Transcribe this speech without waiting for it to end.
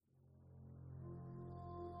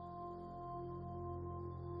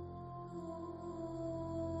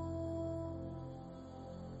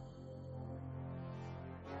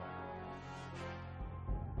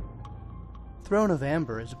Throne of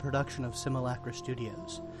Amber is a production of Simulacra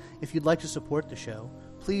Studios. If you'd like to support the show,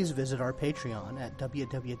 please visit our Patreon at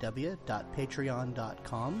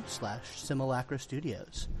www.patreon.com/Simulacra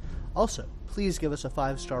Studios. Also, please give us a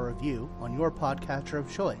 5-star review on your podcatcher of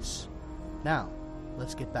choice. Now,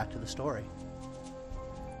 let's get back to the story.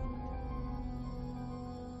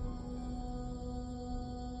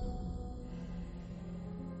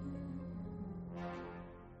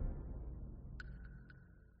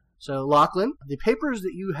 So, Lachlan, the papers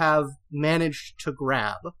that you have managed to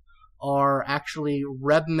grab are actually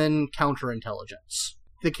Rebman counterintelligence.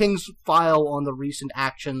 The King's file on the recent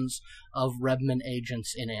actions of Rebman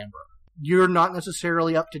agents in Amber. You're not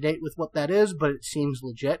necessarily up to date with what that is, but it seems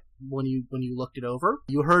legit when you looked it over.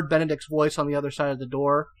 You heard Benedict's voice on the other side of the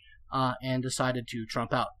door, and decided to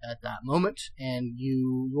trump out at that moment, and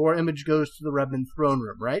your image goes to the Rebman throne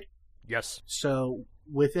room, right? Yes. So,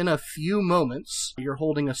 within a few moments, you're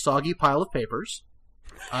holding a soggy pile of papers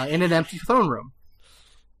in an empty throne room.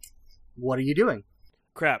 What are you doing?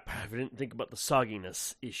 Crap, I didn't think about the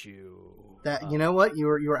sogginess issue. You know what? You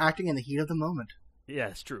were acting in the heat of the moment. Yeah,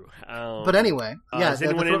 it's true. But anyway, yeah. Is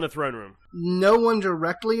anyone in the throne room? No one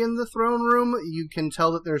directly in the throne room. You can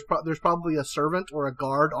tell that there's probably a servant or a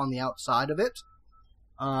guard on the outside of it,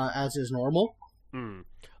 as is normal.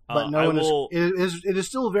 But no one is. It is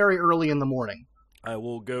still very early in the morning. I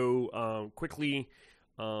will go quickly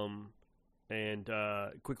to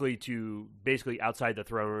basically outside the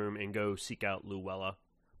throne room and go seek out Luella.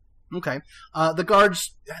 Okay. The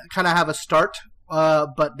guards kind of have a start,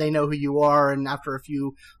 but they know who you are, and after a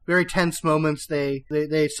few very tense moments, they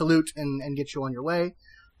salute and get you on your way.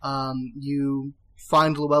 You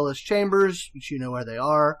find Luella's chambers, which you know where they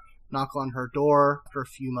are. Knock on her door. After a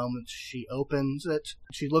few moments, she opens it.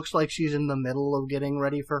 She looks like she's in the middle of getting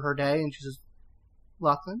ready for her day, and she says,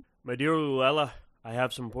 Lachlan? My dear Luella, I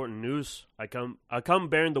have some important news. I come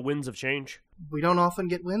bearing the winds of change. We don't often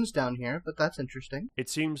get winds down here, but that's interesting. It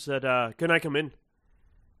seems that, can I come in?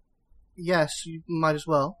 Yes, you might as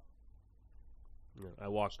well. I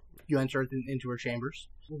walk. You enter into her chambers.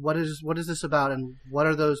 What is this about, and what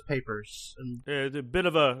are those papers? It's a bit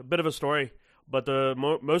of a story, but the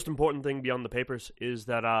most important thing beyond the papers is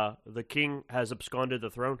that the king has absconded the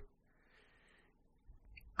throne.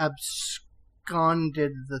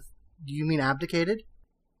 Absconded the... Do you mean abdicated?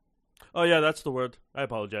 Oh yeah, that's the word. I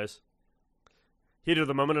apologize. Heat of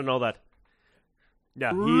the moment and all that.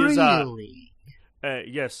 Yeah, he is. Really?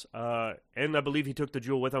 Yes. And I believe he took the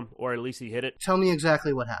jewel with him, or at least he hid it. Tell me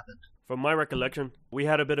exactly what happened. From my recollection, we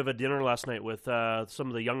had a bit of a dinner last night with some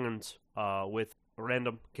of the young'uns, with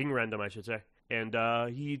King Random, I should say. And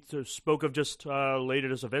he spoke of just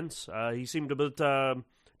latest events. He seemed a bit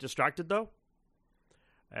distracted, though.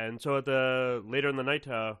 And so later in the night,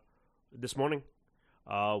 this morning,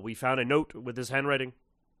 we found a note with his handwriting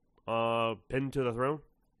pinned to the throne.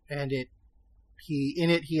 And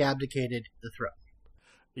he abdicated the throne.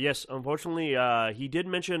 Yes, unfortunately, he did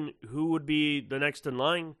mention who would be the next in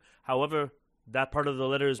line. However, that part of the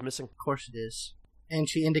letter is missing. Of course it is. And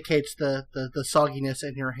she indicates the sogginess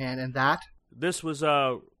in her hand, and that? This was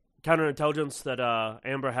counterintelligence that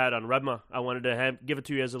Amber had on Rebma. I wanted to give it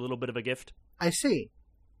to you as a little bit of a gift. I see.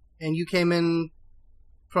 And you came in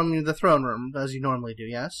from the throne room, as you normally do,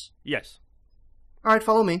 yes? Yes. All right,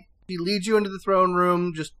 follow me. He leads you into the throne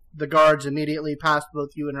room. Just the guards immediately pass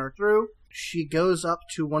both you and her through. She goes up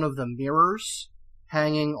to one of the mirrors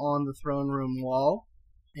hanging on the throne room wall,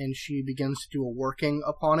 and she begins to do a working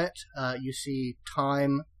upon it. You see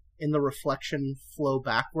time in the reflection flow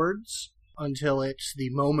backwards until it's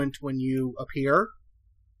the moment when you appear.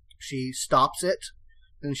 She stops it,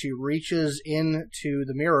 then she reaches into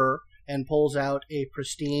the mirror and pulls out a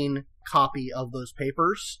pristine copy of those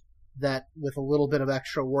papers that, with a little bit of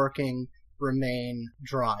extra working, remain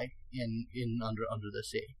dry under the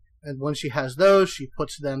sea. And when she has those, she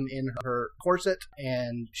puts them in her corset,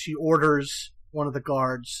 and she orders one of the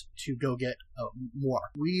guards to go get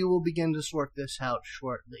more. We will begin to sort this out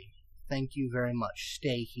shortly. Thank you very much.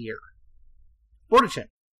 Stay here. Vortichin,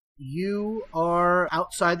 you are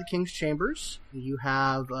outside the king's chambers. You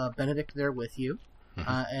have Benedict there with you,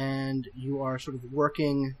 and you are sort of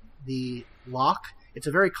working the lock. It's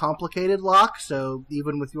a very complicated lock, so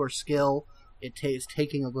even with your skill, it is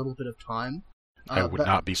taking a little bit of time. I would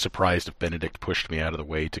not be surprised if Benedict pushed me out of the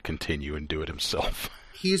way to continue and do it himself.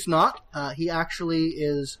 He's not. He actually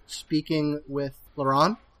is speaking with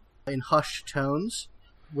Laron in hushed tones.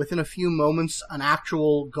 Within a few moments, an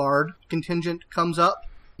actual guard contingent comes up.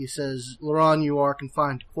 He says, Laron, you are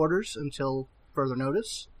confined to quarters until further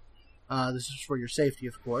notice. This is for your safety,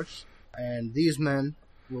 of course. And these men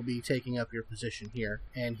will be taking up your position here.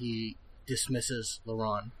 And he dismisses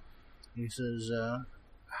Laron. He says,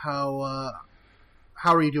 how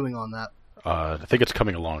are you doing on that? I think it's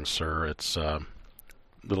coming along, sir. It's a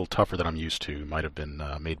little tougher than I'm used to. Might have been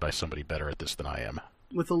made by somebody better at this than I am.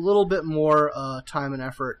 With a little bit more time and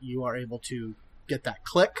effort, you are able to get that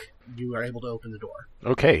click. You are able to open the door.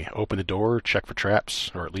 Okay, open the door, check for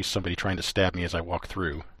traps, or at least somebody trying to stab me as I walk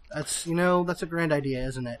through. That's a grand idea,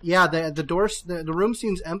 isn't it? Yeah, the room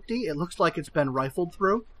seems empty. It looks like it's been rifled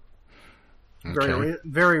through. Okay.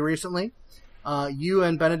 Very recently. You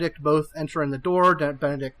and Benedict both enter in the door.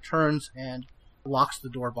 Benedict turns and locks the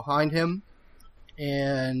door behind him.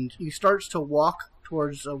 And he starts to walk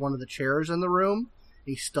towards one of the chairs in the room.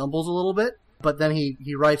 He stumbles a little bit, but then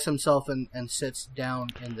he rights himself and sits down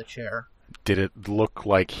in the chair. Did it look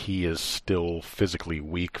like he is still physically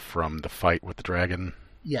weak from the fight with the dragon?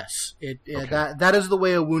 Yes. Okay. That is the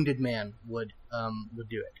way a wounded man would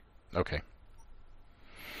do it. Okay.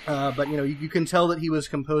 But you can tell that he was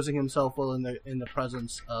composing himself well in the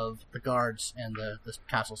presence of the guards and the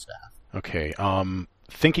castle staff. Okay.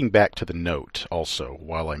 Thinking back to the note also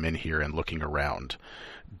while I'm in here and looking around,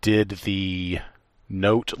 did the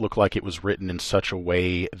note look like it was written in such a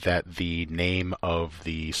way that the name of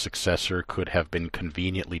the successor could have been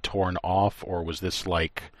conveniently torn off, or was this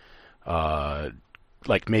like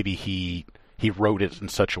maybe he wrote it in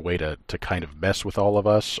such a way to kind of mess with all of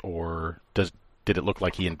us, or did it look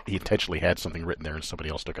like he intentionally had something written there and somebody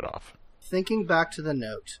else took it off? Thinking back to the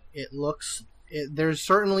note, there's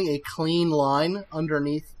certainly a clean line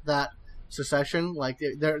underneath that secession. Like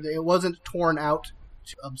it wasn't torn out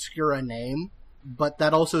to obscure a name, but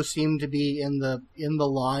that also seemed to be in the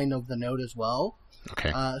line of the note as well.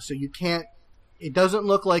 Okay. So you can't. It doesn't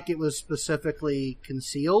look like it was specifically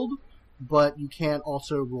concealed, but you can't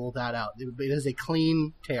also rule that out. It is a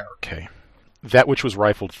clean tear. Okay. That which was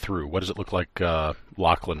rifled through, what does it look like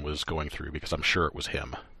Lachlan was going through? Because I'm sure it was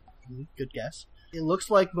him. Good guess. It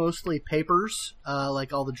looks like mostly papers,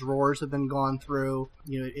 like all the drawers have been gone through.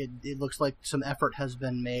 It looks like some effort has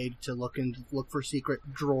been made to look for secret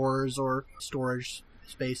drawers or storage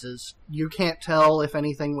spaces. You can't tell if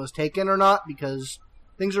anything was taken or not because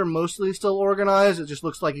things are mostly still organized. It just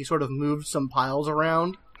looks like he sort of moved some piles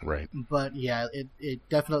around. Right. But yeah, it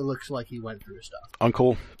definitely looks like he went through stuff.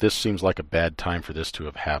 Uncle, this seems like a bad time for this to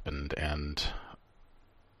have happened, and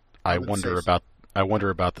I wonder about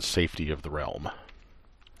the safety of the realm.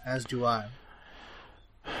 As do I.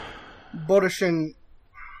 Borishin,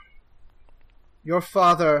 your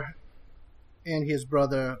father and his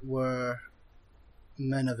brother were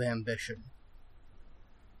men of ambition.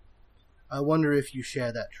 I wonder if you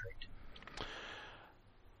share that trait.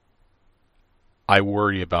 I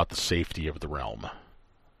worry about the safety of the realm.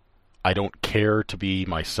 I don't care to be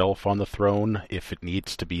myself on the throne. If it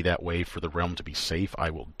needs to be that way for the realm to be safe, I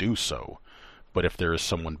will do so. But if there is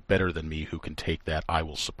someone better than me who can take that, I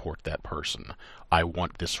will support that person. I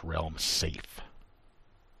want this realm safe.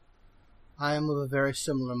 I am of a very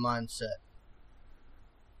similar mindset.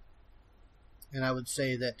 And I would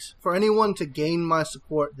say that for anyone to gain my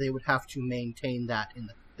support, they would have to maintain that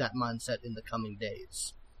mindset in the coming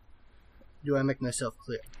days. Do I make myself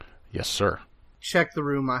clear? Yes, sir. Check the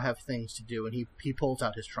room, I have things to do, and he pulls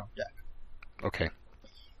out his trump deck. Okay.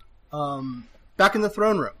 Back in the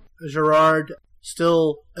throne room, Gerard,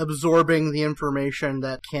 still absorbing the information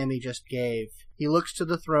that Cammy just gave, he looks to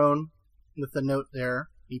the throne with the note there.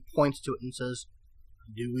 He points to it and says,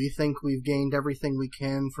 "Do we think we've gained everything we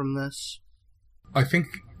can from this?" I think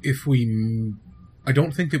I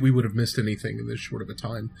don't think that we would have missed anything in this short of a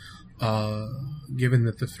time. Given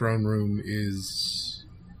that the throne room is,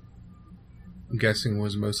 I'm guessing,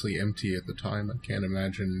 was mostly empty at the time, I can't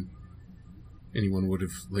imagine anyone would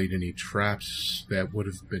have laid any traps that would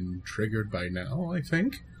have been triggered by now, I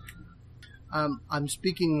think. I'm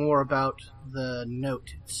speaking more about the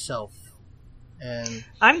note itself. And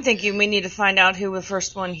I'm thinking we need to find out who the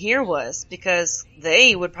first one here was, because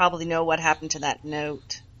they would probably know what happened to that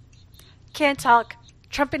note. Can't talk.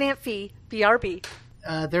 Trumpet Aunt Fee, BRB.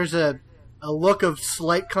 There's a look of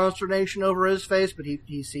slight consternation over his face, but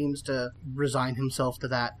he seems to resign himself to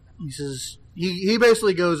that. He says, he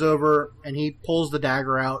basically goes over and he pulls the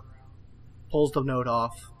dagger out, pulls the note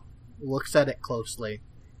off, looks at it closely,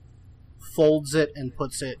 folds it and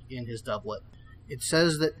puts it in his doublet. It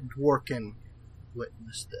says that Dworkin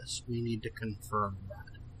witnessed this. We need to confirm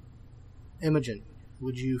that. Imogen,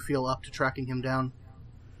 would you feel up to tracking him down?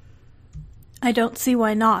 I don't see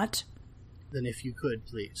why not. Then if you could,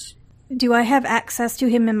 please. Do I have access to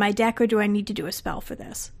him in my deck, or do I need to do a spell for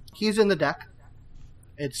this? He's in the deck.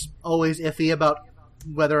 It's always iffy about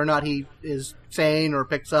whether or not he is sane or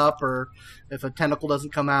picks up, or if a tentacle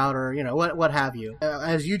doesn't come out, or what have you.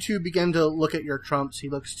 As you two begin to look at your trumps, he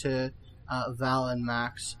looks to Val and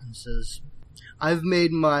Max and says, "I've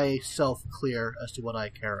made myself clear as to what I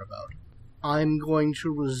care about. I'm going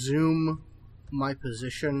to resume my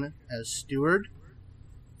position as steward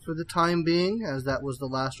for the time being, as that was the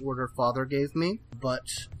last order Father gave me,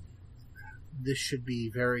 but this should be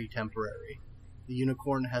very temporary. The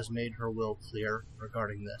unicorn has made her will clear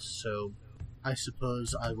regarding this, so I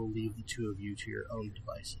suppose I will leave the two of you to your own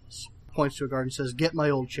devices." Points to a guard and says, "Get my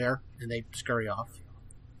old chair," and they scurry off.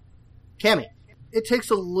 Cammy, it takes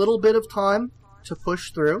a little bit of time to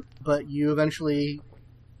push through, but you eventually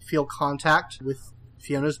feel contact with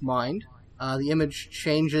Fiona's mind. The image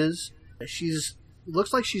changes.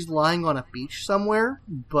 Looks like she's lying on a beach somewhere,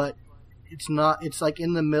 but it's not. It's like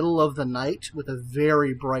in the middle of the night with a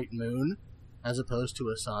very bright moon, as opposed to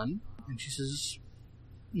a sun. And she says,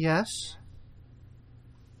 "Yes?"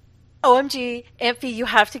 OMG, Amphi, you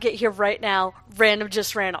have to get here right now. Random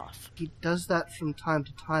just ran off. He does that from time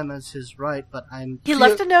to time as his right, but He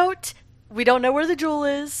left a note. We don't know where the jewel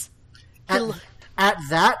is. At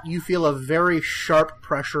that, you feel a very sharp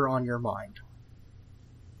pressure on your mind.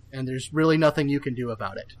 And there's really nothing you can do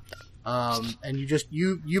about it. And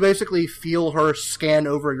you basically feel her scan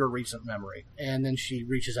over your recent memory. And then she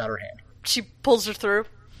reaches out her hand. She pulls her through.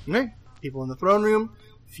 Okay. People in the throne room.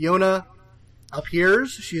 Fiona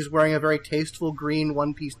appears. She's wearing a very tasteful green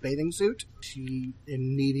one-piece bathing suit. She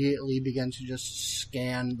immediately begins to just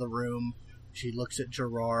scan the room. She looks at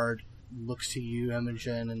Gerard, looks to you,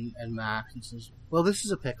 Imogen, and Max, and says, "Well, this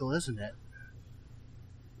is a pickle, isn't it?"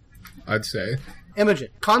 I'd say. Imogen,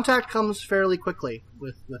 contact comes fairly quickly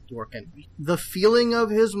with Dworkin. The feeling of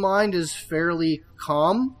his mind is fairly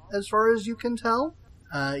calm, as far as you can tell.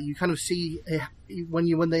 You kind of see, when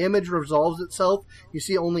the image resolves itself, you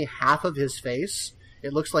see only half of his face.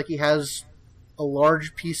 It looks like he has a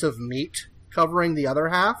large piece of meat covering the other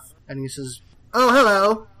half. And he says, "Oh,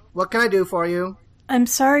 hello. What can I do for you?" I'm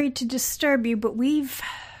sorry to disturb you, but we've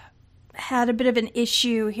had a bit of an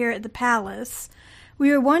issue here at the palace.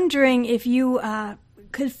 We were wondering if you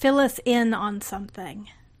could fill us in on something.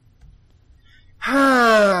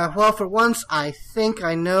 Well, for once, I think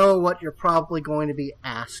I know what you're probably going to be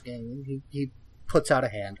asking. He puts out a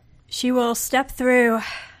hand. She will step through.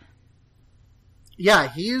 Yeah,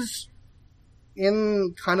 he's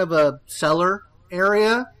in kind of a cellar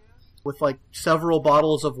area with like several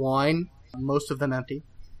bottles of wine, most of them empty,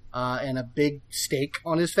 and a big steak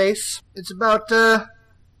on his face. It's about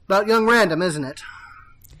young Random, isn't it?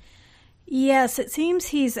 Yes, it seems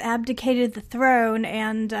he's abdicated the throne,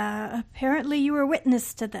 and apparently you were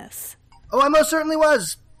witness to this. Oh, I most certainly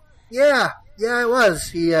was. Yeah, I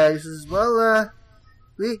was. He says, "Well,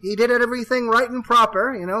 he did everything right and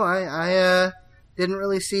proper. I didn't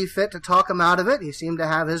really see fit to talk him out of it. He seemed to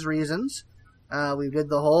have his reasons. We did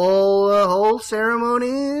the whole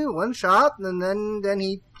ceremony, one shot, and then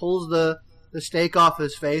he pulls the steak off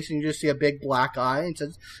his face, and you just see a big black eye, and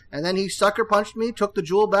says, and then he sucker punched me, took the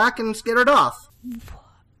jewel back, and skittered off."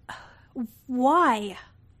 Why?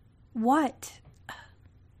 What?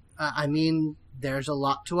 I mean, there's a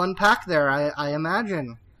lot to unpack there, I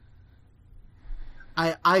imagine.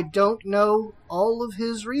 I don't know all of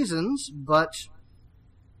his reasons, but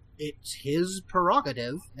it's his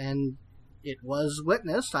prerogative, and it was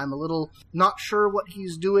witnessed. I'm a little not sure what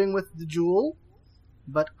he's doing with the jewel,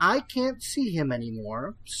 but I can't see him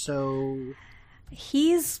anymore, so...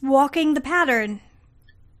 He's walking the pattern.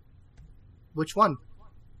 Which one?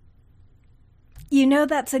 You know,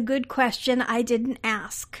 that's a good question I didn't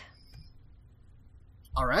ask.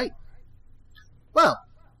 All right. Well,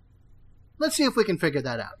 let's see if we can figure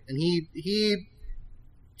that out. And he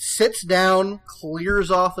sits down, clears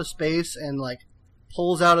off a space, and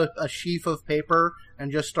pulls out a sheaf of paper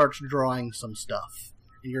and just starts drawing some stuff.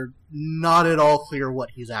 You're not at all clear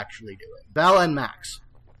what he's actually doing. Val and Max,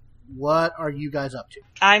 what are you guys up to?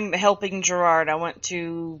 I'm helping Gerard. I want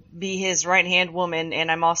to be his right-hand woman,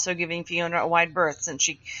 and I'm also giving Fiona a wide berth since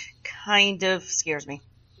she kind of scares me.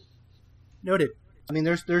 Noted. I mean,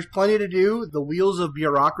 there's plenty to do. The wheels of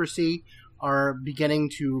bureaucracy are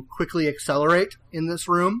beginning to quickly accelerate in this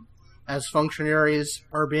room as functionaries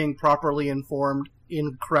are being properly informed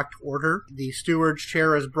in correct order. The steward's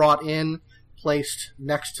chair is brought in, placed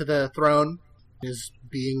next to the throne, is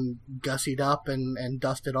being gussied up and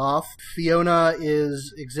dusted off. Fiona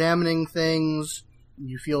is examining things.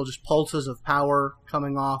 You feel just pulses of power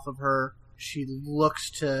coming off of her. She looks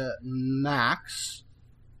to Max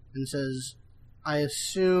and says, "I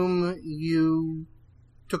assume you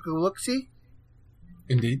took a look-see?"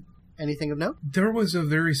 Indeed. Anything of note? There was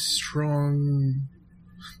a strong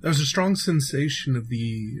sensation of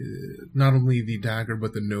the not only the dagger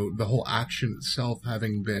but the note, the whole action itself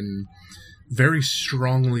having been very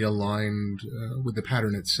strongly aligned with the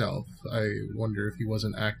pattern itself. I wonder if he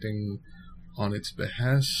wasn't acting on its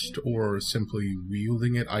behest or simply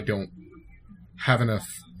wielding it. I don't have enough.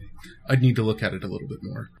 I'd need to look at it a little bit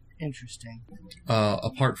more. Interesting.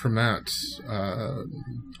 Apart from that,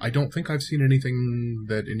 I don't think I've seen anything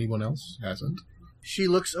that anyone else hasn't. She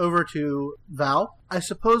looks over to Val. I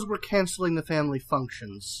suppose we're canceling the family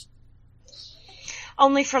functions.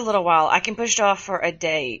 Only for a little while. I can push it off for a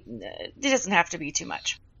day. It doesn't have to be too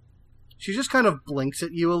much. She just kind of blinks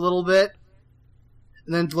at you a little bit,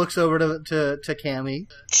 and then looks over to Cammy.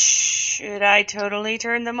 Should I totally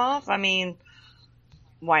turn them off? I mean,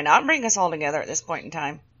 why not bring us all together at this point in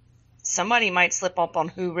time? Somebody might slip up on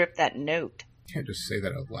who ripped that note. Can't just say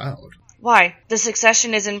that out loud. Why? The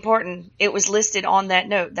succession is important. It was listed on that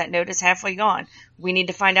note. That note is halfway gone. We need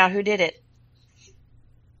to find out who did it.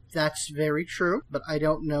 That's very true, but I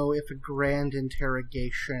don't know if a grand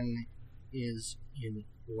interrogation is in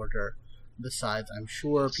order. Besides, I'm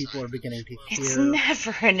sure people are beginning to hear... It's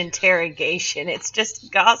never an interrogation. It's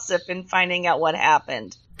just gossip and finding out what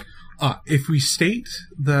happened. If we state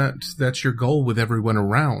that that's your goal with everyone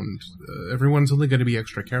around, everyone's only going to be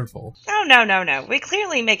extra careful. No. We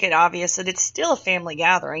clearly make it obvious that it's still a family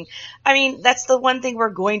gathering. I mean, that's the one thing we're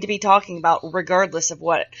going to be talking about regardless of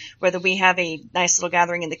whether we have a nice little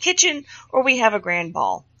gathering in the kitchen or we have a grand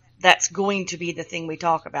ball. That's going to be the thing we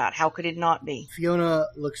talk about. How could it not be? Fiona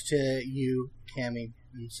looks to you, Cammy,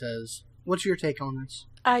 and says, what's your take on this?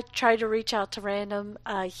 I try to reach out to Random.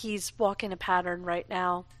 He's walking a pattern right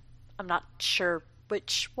now. I'm not sure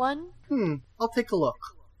which one. I'll take a look.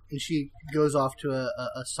 And she goes off to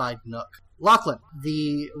a side nook. Lachlan,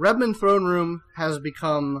 the Redmond throne room has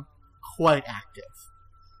become quite active.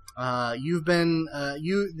 The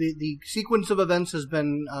sequence of events has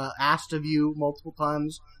been asked of you multiple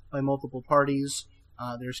times by multiple parties.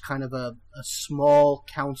 There's kind of a small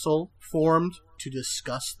council formed to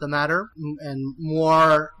discuss the matter, and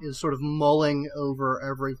Moir is sort of mulling over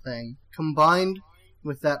everything. Combined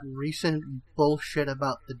with that recent bullshit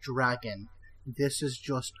about the dragon, this is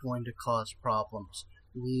just going to cause problems.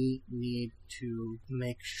 We need to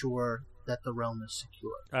make sure that the realm is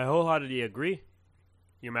secure. I wholeheartedly agree,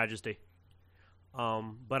 Your Majesty.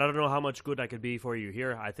 But I don't know how much good I could be for you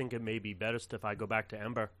here. I think it may be best if I go back to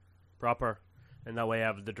Ember proper, and that way I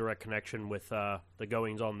have the direct connection with the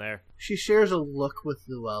goings-on there. She shares a look with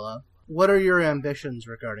Luella. What are your ambitions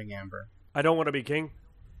regarding Amber? I don't want to be king.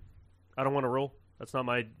 I don't want to rule. That's not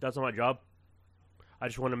my job. I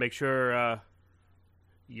just want to make sure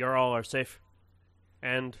you're all are safe.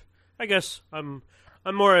 And I guess I'm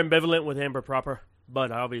more ambivalent with Amber proper.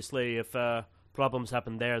 But obviously, if problems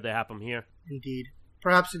happen there, they happen here. Indeed.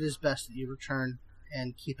 Perhaps it is best that you return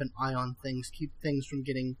and keep an eye on things. Keep things from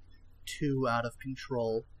getting too out of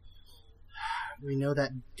control. We know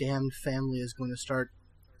that damned family is going to start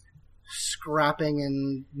scrapping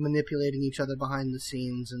and manipulating each other behind the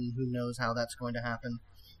scenes, and who knows how that's going to happen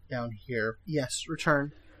down here. Yes,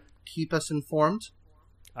 return. Keep us informed.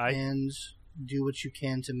 Aye. And do what you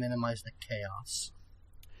can to minimize the chaos.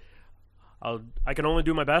 I can only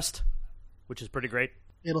do my best, which is pretty great.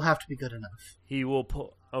 It'll have to be good enough. He will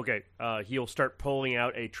he'll start pulling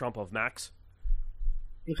out a trump of Max.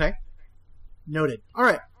 Okay. Noted.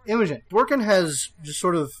 Alright, Imogen. Dworkin has just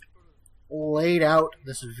sort of laid out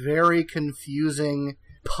this very confusing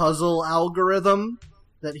puzzle algorithm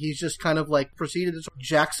that he's just kind of like proceeded to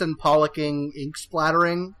Jackson Pollocking ink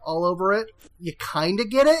splattering all over it. You kind of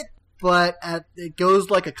get it, but it goes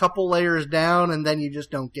like a couple layers down and then you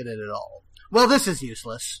just don't get it at all. Well, this is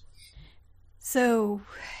useless. So,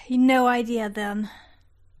 no idea then.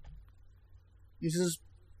 This is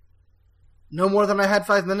no more than I had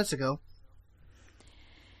 5 minutes ago.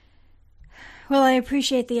 Well, I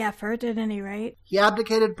appreciate the effort, at any rate. He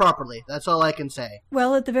abdicated properly, that's all I can say.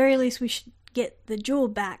 Well, at the very least, we should get the jewel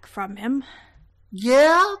back from him.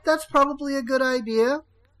 Yeah, that's probably a good idea.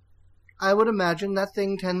 I would imagine that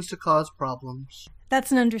thing tends to cause problems.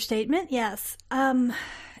 That's an understatement, yes.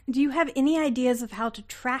 Do you have any ideas of how to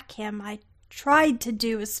track him? I tried to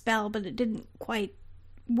do a spell, but it didn't quite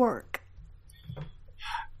work.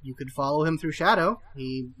 You could follow him through shadow.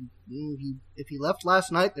 If he left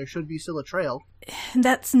last night, there should be still a trail.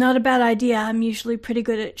 That's not a bad idea. I'm usually pretty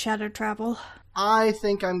good at shadow travel. I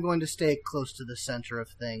think I'm going to stay close to the center of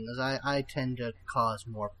things. I tend to cause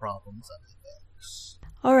more problems than I fix.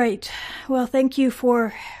 All right. Well, thank you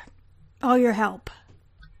for all your help.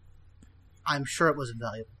 I'm sure it was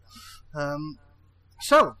invaluable.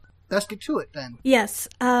 So, let's get to it then. Yes.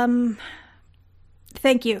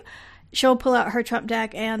 Thank you. She'll pull out her trump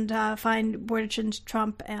deck and find Bordichin's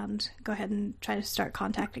trump and go ahead and try to start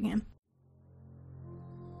contacting him.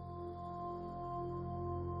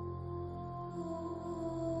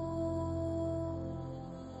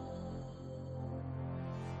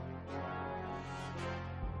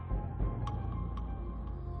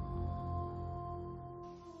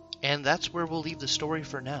 And that's where we'll leave the story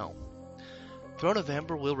for now. Throne of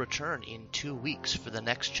Amber will return in 2 weeks for the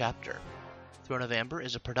next chapter. Throne of Amber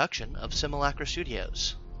is a production of Simulacra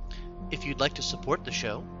Studios. If you'd like to support the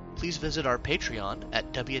show, please visit our Patreon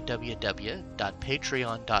at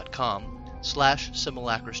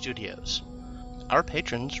www.patreon.com/Simulacra Studios. Our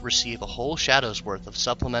patrons receive a whole shadow's worth of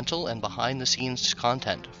supplemental and behind-the-scenes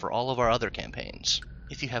content for all of our other campaigns.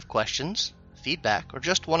 If you have questions, feedback, or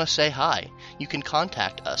just want to say hi, you can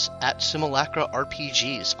contact us at Simulacra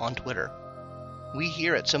RPGs on Twitter. We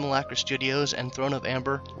here at Simulacra Studios and Throne of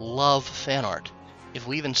Amber love fan art. If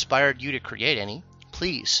we've inspired you to create any,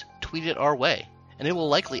 please tweet it our way, and it will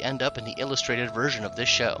likely end up in the illustrated version of this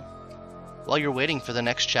show. While you're waiting for the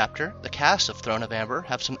next chapter, the cast of Throne of Amber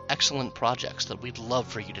have some excellent projects that we'd love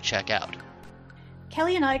for you to check out.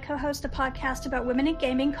 Kelly and I co-host a podcast about women in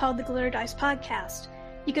gaming called the Glitter Dice Podcast.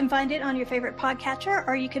 You can find it on your favorite podcatcher,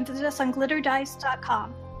 or you can visit us on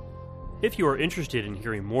glitterdice.com. If you are interested in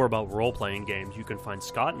hearing more about role-playing games, you can find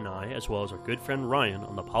Scott and I, as well as our good friend Ryan,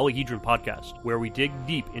 on the Polyhedron podcast, where we dig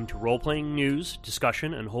deep into role-playing news,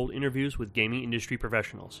 discussion, and hold interviews with gaming industry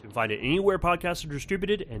professionals. You can find it anywhere podcasts are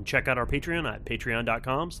distributed, and check out our Patreon at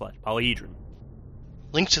patreon.com/polyhedron.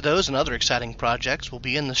 Links to those and other exciting projects will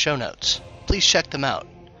be in the show notes. Please check them out.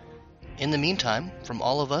 In the meantime, from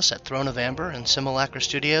all of us at Throne of Amber and Simulacra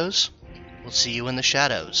Studios, we'll see you in the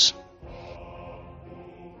shadows.